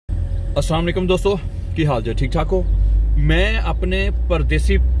अस्सलाम वालेकुम दोस्तों, की हाल जे? ठीक ठाक हो? मैं अपने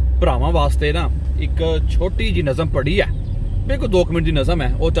परदेसी भरावां वास्ते ना एक छोटी जी नज़म पढ़ी है, बिल्कुल 2 मिनट की नज़म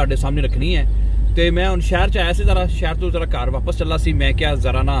है, वो तुहाडे सामने रखनी है। तो मैं हुण शहर च आया सी, जरा शहर तो जरा घर वापस चला सी। मैं क्या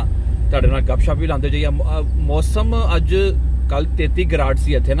जरा ना तुहाडे नाल गपशप भी लांदे जाइए। मौसम अज कल 33 ग्राड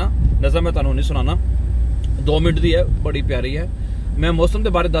सी इत्थे ना। नज़म मैं तुहानूं नहीं सुनाना, 2 मिनट की है, बड़ी प्यारी है। मैं मौसम के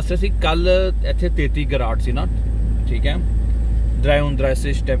बारे दस रहा सी, कल इत्थे 33 ग्राड सी ना, ठीक है। ड्राई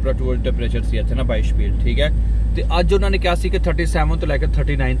टेंपरेचर सी इत्थे ना 22 फील, ठीक है। तो अज उन्होंने कहा कि 37 तो लैकर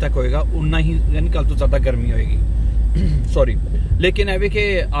 39 तक होएगा, उन्ना ही यानी कल तो ज़्यादा गर्मी होएगी सॉरी। लेकिन है कि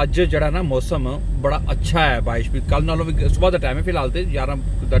अज जड़ा ना मौसम बड़ा अच्छा है, 22 फील कल नालों भी। सुबह का टाइम है, फिलहाल तो 11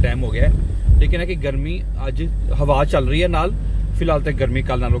 का टाइम हो गया है, लेकिन है कि गर्मी अज हवा चल रही है नाल, फिलहाल तो गर्मी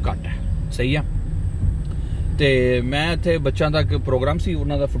कल नालों घट है, सही है। तो मैं इत्थे बच्चों का प्रोग्राम सी,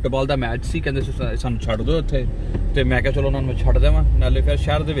 उन्होंने फुटबॉल का मैच सी, कहते सानू छड्ड दो इत्थे। तो मैं क्या चलो उन्होंने मैं छड्ड देवां, नाले फिर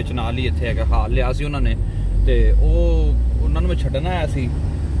शहर दे विच नाल ही इत्थे हैगा हाल लिया सी उन्होंने, तो उन्होंने मैं छड्डन आया सी।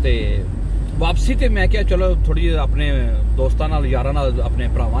 ते वापसी ते मैं क्या चलो थोड़ी अपने दोस्तां नाल, यारां नाल, अपने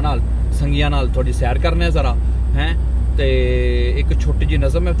भरावां नाल, संगियां नाल थोड़ी सैर करने जरा हैं। तो एक छोटी जी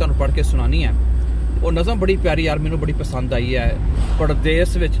नज़म मैं तुहानूं पढ़ के सुनानी है। वो नज़म बड़ी प्यारी यार, मैनूं बड़ी पसंद आई है।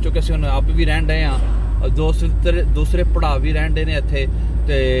 परदेस विच चूंकि असीं हुण आप भी रहण डए हां, दूसरे पढ़ा भी रहण डे ने इत्थे,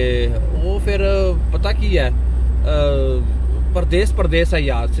 ते वो फिर पता की है, परदेस है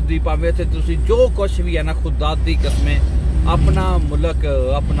यार। सीधी भावें इत्थे तुसीं जो कुछ भी है ना, खुदा दी कसमें अपना मुल्क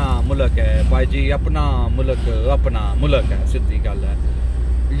है भाई जी, अपना मुल्क है, सीधी गल है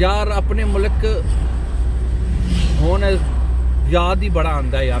यार। अपने मुल्क हुण याद ही बड़ा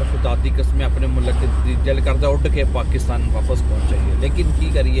आंदा है यार, खुदा दी कसमें अपने मुल्क दी दिल करदा उड़ के पाकिस्तान वापस पहुंच जाइए, लेकिन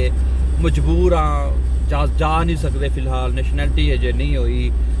की करिए, मजबूर हाँ, जा नहीं सकते फिलहाल। नैशनैलिटी अजे नहीं हुई,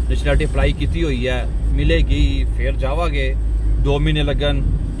 नैशनैलिटी अप्लाई की हुई है, मिलेगी फिर जावागे। 2 महीने लगन,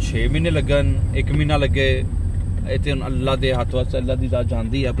 6 महीने लगन, 1 महीना लगे, इतने अल्लाह के हाथ वास्ते, अल्लाह की जात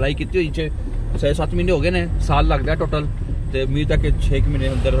जानती है। अप्लाई की हुई 6-7 महीने हो गए ने, साल लगता है टोटल। तो उम्मीद है कि 6 महीने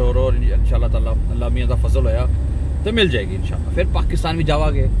अंदर और इंशाअल्लाह ताला अल्लाह मियां का फजल होया तो मिल जाएगी इंशाअल्लाह। फिर पाकिस्तान भी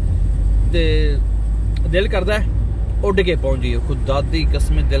जावागे, तो दिल करता है उड़ के पहुंच जाइए, खुदा दी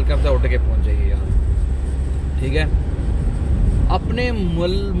कसमें दिल करता है उड़ के पहुंच जाइए यार, ठीक है। अपने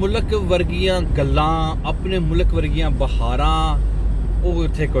मुल्क वर्गियां गल्लां, अपने मुल्क वर्गियां बहारां वो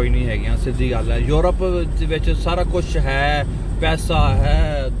इत्थे कोई नहीं हैगियां, सीधी गल है। यूरोप विच सारा कुछ है, पैसा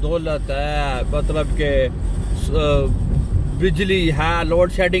है, दौलत है, मतलब के बिजली है, लोड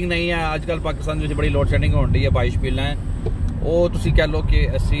शेडिंग नहीं है। आजकल पाकिस्तान में बड़ी लोड शेडिंग हो रही है, 22 फीलां है, वो तुसीं कह लो कि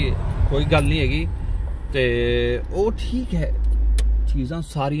ऐसी कोई गल नहीं हैगी। तो वो ठीक है, चीज़ां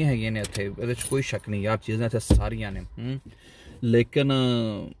सारियां हैगियां ने इत्थे, इहदे च कोई शक नहीं यार, चीज़ां इत्थे सारियां ने। लेकिन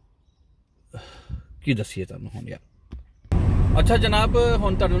की दस्सिए तुहानूं हुण यार। अच्छा जनाब,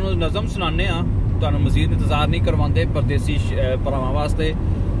 हुण तुहानूं नज़म सुनाने आ, तुहानूं मजीद इंतजार नहीं करवाते परदेसी भरावां वास्ते।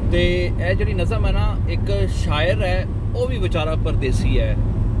 तो यह जिहड़ी नज़म है ना, एक शायर है, वो भी बेचारा परदेसी है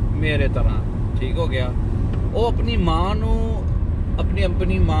मेरे तरह, ठीक हो गया। वो अपनी माँ नूं,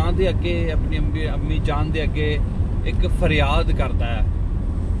 अपनी माँ दे अगे, अपनी अम्मी जान दे अगे एक फरियाद करता है,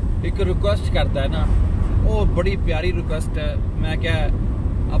 एक रिक्वेस्ट करता है ना, वो बड़ी प्यारी रिक्वेस्ट है। मैं क्या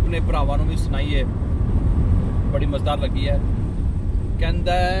अपने भरावां नूं भी सुनाइए, बड़ी मज़ेदार लगी है।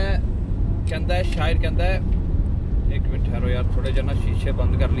 कहता है शायर कहता है, एक मिनट ठहरो यार, थोड़े जे ना शीशे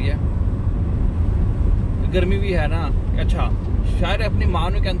बंद कर लिए, गर्मी भी है ना। अच्छा, शायर अपनी माँ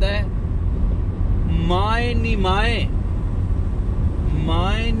नूं कहता है, माए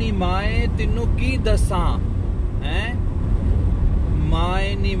नी माए तेनू की दसां हैं, माए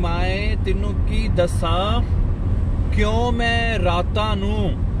नी माए तेनू की दसां, क्यों मैं रातां नूं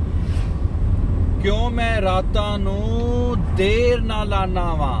देर ना लाना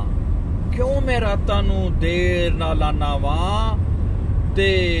वा, क्यों मैं रातां नूं देर ना लाना वा।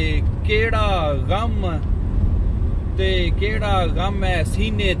 ते केड़ा गम है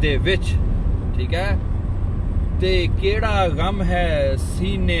सीने दे विच, ठीक है। ते केड़ा गम है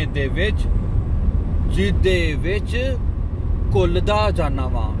सीने दे विच, जिदे विच घुलदा जाना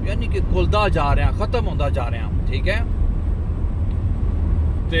वा, यानी कि घुलदा जा रहा, खत्म होंदा जा रहा, ठीक है।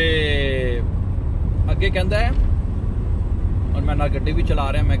 ते अगे कहता है, और मैं ना गड्डी भी चला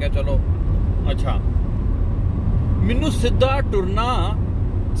रहा, मैं क्या चलो अच्छा, मैनू सीधा टुरना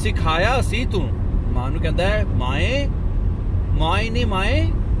सिखाया सी तू। मां नूं कहता है, माए नहीं माए,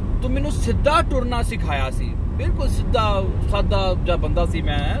 तू मैनू सीधा टुरना सिखाया सी। बिल्कुल सीधा सादा जा बंदा सी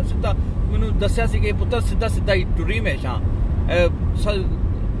मैं, सीधा मैनू दस्सिया सी कि पुत्तर सीधा ही टुरी हमेशा,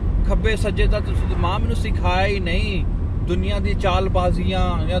 खब्बे सज्जे दा मां मैनू सिखाया ही नहीं। दुनिया दी चालबाजियां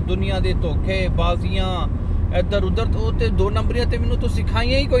या दुनिया दे धोखेबाजियां इधर उधर तो 2 नंबरियां ते मैनू तो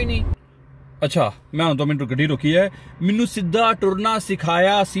सिखाइयां ही कोई नहीं। अच्छा मैं हुण 2 मिनट गड्डी रोकी है। मैनू सीधा टुरना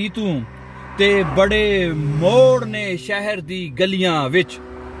सिखाया सी तू ते बड़े मोड़ ने शहर दी गलियां विच,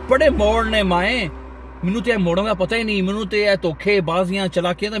 बड़े मोड़ ने माए, मैनू ते मोड़ों का पता ही नहीं, मैनू ते धोखेबाजियां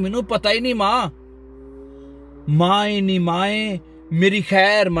चलाकियां दा मैनू पता ही नहीं। माए नी माए मेरी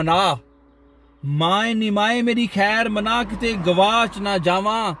खैर मना, माए नी माए मेरी खैर मना, किते गवाच ना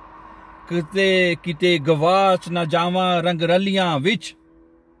जावा, किते गवाच ना जावा रंग रलियां विच,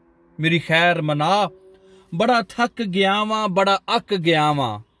 मेरी खैर मना, बड़ा थक गया वां, बड़ा अक गया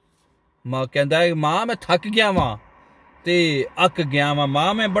वां। मां कहंदा है मां मैं थक गया वां ते अक गया वां,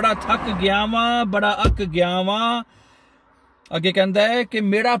 मां मैं बड़ा थक गया वां, बड़ा अक गया वां। अगे कहंदा है कि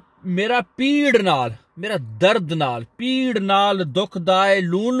मेरा पीड़ नाल, मेरा दर्द नाल, पीड़ नाल दुखदा है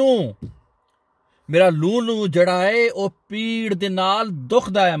लूनू, मेरा लूनू जड़ा है ओ पीड़ दे नाल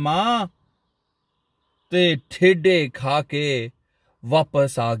दुखदा है मां, ते ठेडे खा के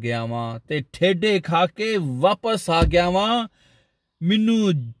वापस आ गया वां, ते ठेडे खा के वापस आ गया वां।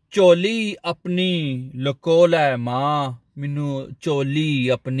 मैनू चोली अपनी लकोला है मां, मैनू चोली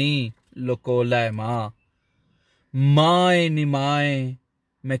अपनी लकोला है मां। माए नी माए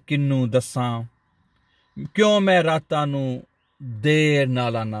मैं किन्नू दसां, क्यों मैं रातां नू देर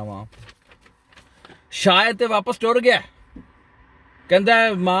नाल आना वां। शायद ते वापस टुर गया, कहंदा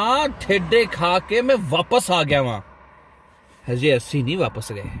है मां ठेडे खा के मैं वापस आ गया वां। हजे असी नहीं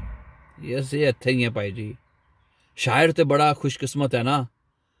वापस गए, ये असी इत्थे ही है भाई जी। शायर ते बड़ा खुशकिस्मत है ना,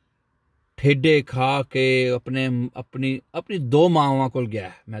 ठेडे खा के अपनी 2 मावां कोल गया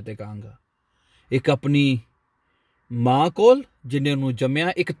है। मैं ते कहांगा एक अपनी मां कोल जिन्हें उन्होंने जम्या,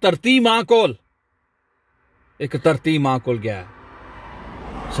 एक धरती मां कोल, एक धरती मां कोल गया है।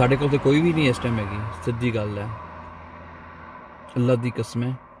 साडे कोल ते कोई भी नहीं इस टाइम हैगी, सीधी गल है, अल्लाह दी कसम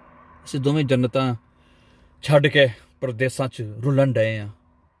है। असीं दोवें जन्नतां छड्ड के परदेसां च रुलन डए हैं।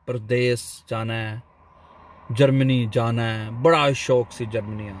 परदेस जाना है, जर्मनी जाना है, बड़ा शौक सी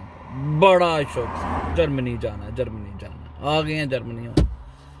जर्मनी आने का, बड़ा शौक सी जर्मनी जाना है, जर्मनी जाना है। आ गए हैं जर्मनी,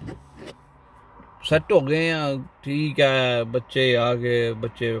 सेट हो गए हैं, ठीक है, बच्चे आ गए,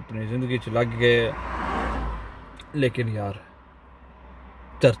 बच्चे अपनी जिंदगी च लग गए। लेकिन यार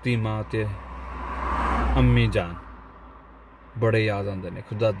धरती मां ते अम्मी जान बड़े याद आंदे ने,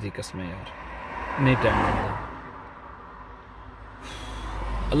 खुदा दी कसम यार, नहीं टाइम लगता।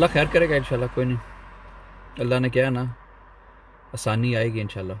 अल्लाह खैर करेगा इंशाल्लाह, कोई नहीं, अल्लाह ने क्या है ना, आसानी आएगी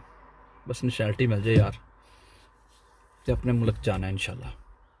इंशाल्लाह, बस नैशनैलिटी मिल जाए यार, तो अपने मुल्क जाना है इंशाल्लाह।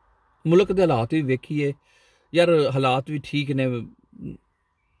 मुल्क के हालात भी वेखिए यार, हालात भी ठीक ने,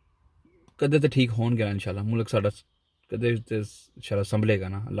 कदे तो ठीक होणगे ना इंशाल्लाह, मुल्क साडा कदे इंशाल्लाह संभलेगा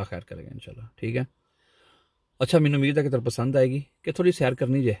ना, अल्लाह खैर करेगा इंशाल्लाह, ठीक है। अच्छा मैनूं उम्मीद है कि तुहानूं पसंद आएगी, कि थोड़ी सैर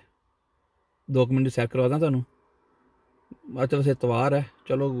करनी जे, 2 मिनट सैर करवा दा तुहानूं। अच्छा वैसे इतवार है,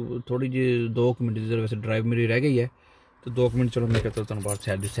 चलो थोड़ी जी 2 मिनट की वैसे ड्राइव मेरी रह गई है, तो 2 मिनट चलो मैं कहता तुहानूं बाहर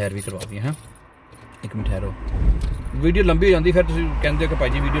सैर भी करवा दी है। 1 मिनट ठहरो, वीडियो लंबी हो जाती, फिर तुसीं कहंदे हो कि भाई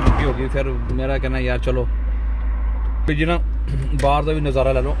जी वीडियो लंबी हो गई, फिर मेरा कहना यार चलो फिर जी ना बाहर का भी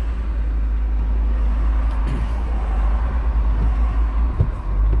नज़ारा ले लो।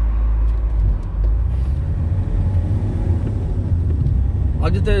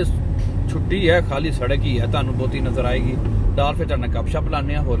 अज तो छुट्टी है, खाली सड़क ही है, तुहानूं बहुती नज़र आएगी, दाल फिर तुहाडे नाल गपशप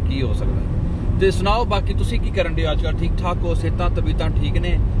लाने, होर की हो सकदा। तो सुनाओ बाकी तुसीं की करन दे अजकल, ठीक ठाक हो, सेहतां तबीयतां ठीक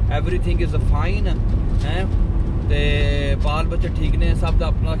ने, एवरीथिंग इज़ फाइन है, ते बाल बच्चे ठीक ने, सब दा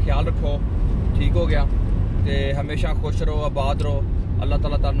अपना ख्याल रखो, ठीक हो गया, ते हमेशा खुश रहो, आबाद रहो, अल्लाह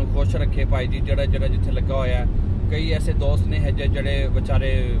ताला तुहानूं खुश रखे भाई जी। जेड़ा जिथे लगा होया है, कई ऐसे दोस्त ने है जेड़े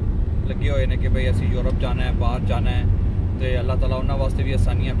बेचारे लगे हुए ने कि भाई असीं यूरोप जाना है, बाहर जाना है, तो अल्लाह ताला उन्होंने वास्ते भी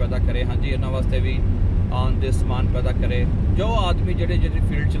आसानियां पैदा करे। हाँ जी, उन्होंने वास्ते भी आन दे समान पैदा करे। जो आदमी जेड़े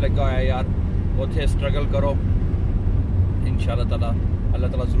फील्ड च लगा होया यार, उत्थे स्ट्रगल करो, इंशाअल्लाह ताला अल्लाह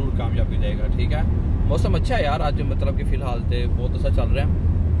ताला जरूर कामयाबी देगा, ठीक है। मौसम अच्छा है यार अज, मतलब कि फिलहाल तो बहुत अच्छा चल रहा है।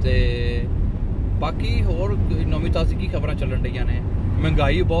 तो बाकी होर नवी ताज़ी की खबर चलन रही ने,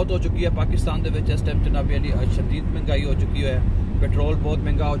 महंगाई बहुत हो चुकी है पाकिस्तान के इस टाइम जनाबी अली शदीद महंगाई हो चुकी है, पेट्रोल बहुत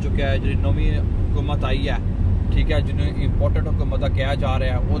महंगा हो चुका है। जी नवी हुकूमत आई है, ठीक है, जिन्हें इंपोर्टेड हुकूमत कहा जा रहा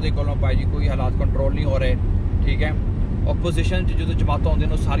है, वो कोलों भाई जी कोई हालात कंट्रोल नहीं हो रहे, ठीक है। ओपोजिशन जो जमात आते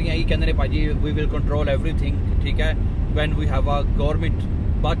हैं सारिया यही कहते हैं भाई जी वी विल कंट्रोल एवरीथिंग, ठीक है, when we have a government,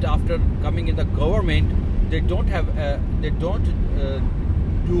 but after coming in the government they don't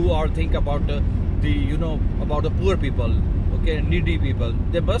do or think about the about the poor people, okay, needy people.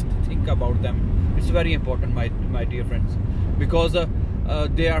 They must think about them. It's very important, my dear friends, because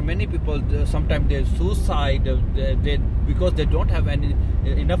there are many people, sometimes they suicide, because they don't have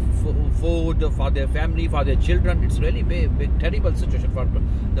enough food for their family, for their children. It's really big terrible situation for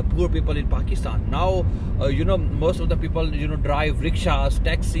the poor people in Pakistan. Now, most of the people, drive rickshaws,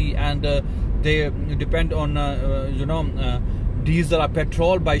 taxi, and they depend on, diesel or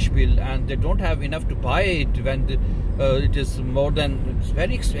petrol Beispiel, and they don't have enough to buy it when it is more than,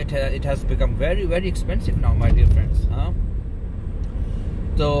 it has become very, very expensive now, my dear friends.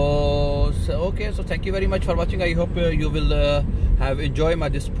 So okay, so thank you very much for watching. I hope you will have enjoyed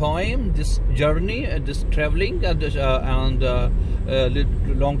this poem, this journey, this traveling, and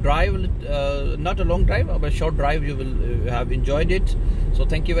long drive, not a long drive, but a short drive. You will have enjoyed it. So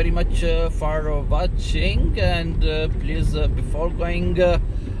thank you very much for watching, and please, before going,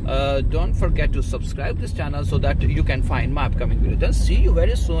 don't forget to subscribe this channel so that you can find my upcoming video. Then see you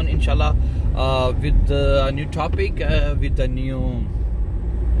very soon, inshallah, with a new topic, with a new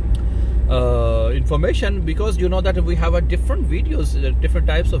information, because you know that we have a different videos, different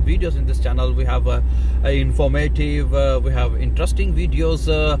types of videos in this channel. We have informative, we have interesting videos,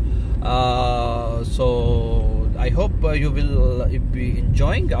 so I hope you will be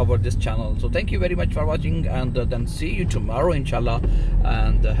enjoying this channel. So thank you very much for watching, and then see you tomorrow, inshallah,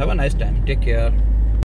 and have a nice time. Take care.